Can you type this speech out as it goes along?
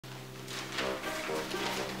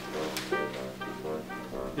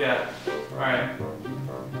Yeah. Alright.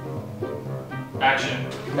 Action.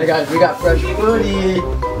 Hey guys, we got fresh footy.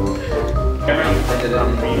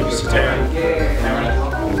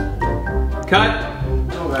 Cut.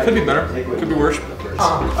 Could be better. Could be worse.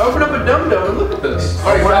 Open up a dum-dum and look at this.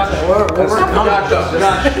 Alright, we're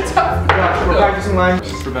practicing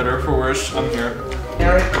lines. For better or for worse, I'm here.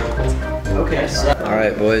 Okay.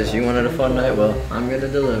 Alright boys, you wanted a fun night? Well, I'm gonna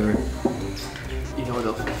deliver. You know what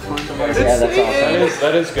else is fun? Yeah, that's awesome.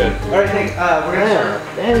 That is good. Alright, Hank, we're gonna start.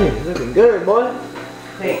 Damn, you're looking good, boy.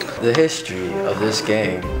 Hank. The history of this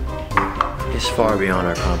gang is far beyond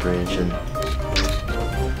our comprehension.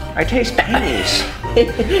 I taste pennies. he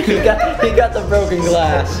got the broken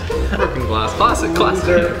glass. Broken glass. Classic.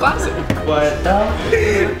 What?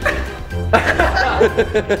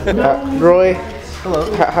 Roy. Hello.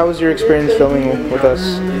 How was your experience filming with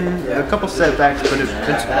us? A couple setbacks, but it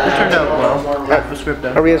turned out well. Got the script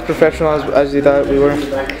done. Are we as professional as you thought we were?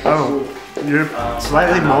 Oh, you're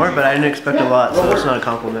slightly more, but I didn't expect a lot, so it's not a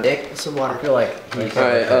compliment. Some water. I feel like.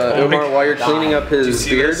 Alright, Umar, while you're cleaning up his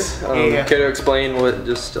beard, Yeah. care to explain what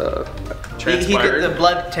just He transpired? did the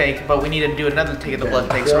blood take, but we need to do another take of the blood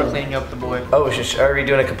take, so we're cleaning up the boy. Oh, are we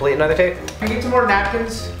doing a complete another take? Can we get some more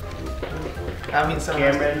napkins? I mean, some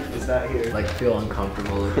Cameron is not here. Like, feel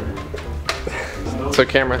uncomfortable. So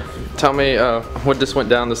Cameron, tell me what just went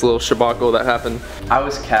down, this little shabacle that happened. I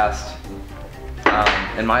was cast,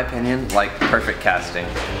 in my opinion, like perfect casting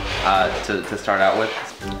to start out with.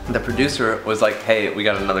 The producer was like, hey, we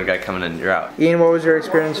got another guy coming in, you're out. Ian, what was your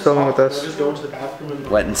experience filming with us?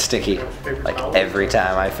 Wet and sticky, like every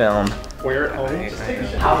time I film. Ain't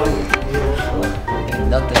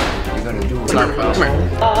nothing you're gonna do. It's not fun.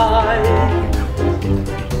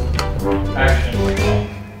 Action.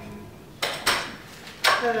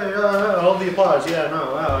 Hold the applause. Yeah,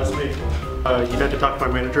 no, wow, that's me. You'd have to talk to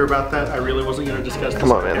my manager about that. I really wasn't going to discuss this.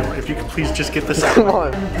 Come on, man. If you could please just get this out. Come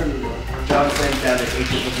on. John's saying that at 8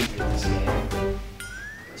 people.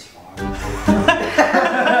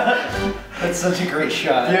 That's such a great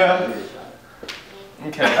shot. Yeah.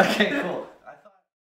 Okay, cool.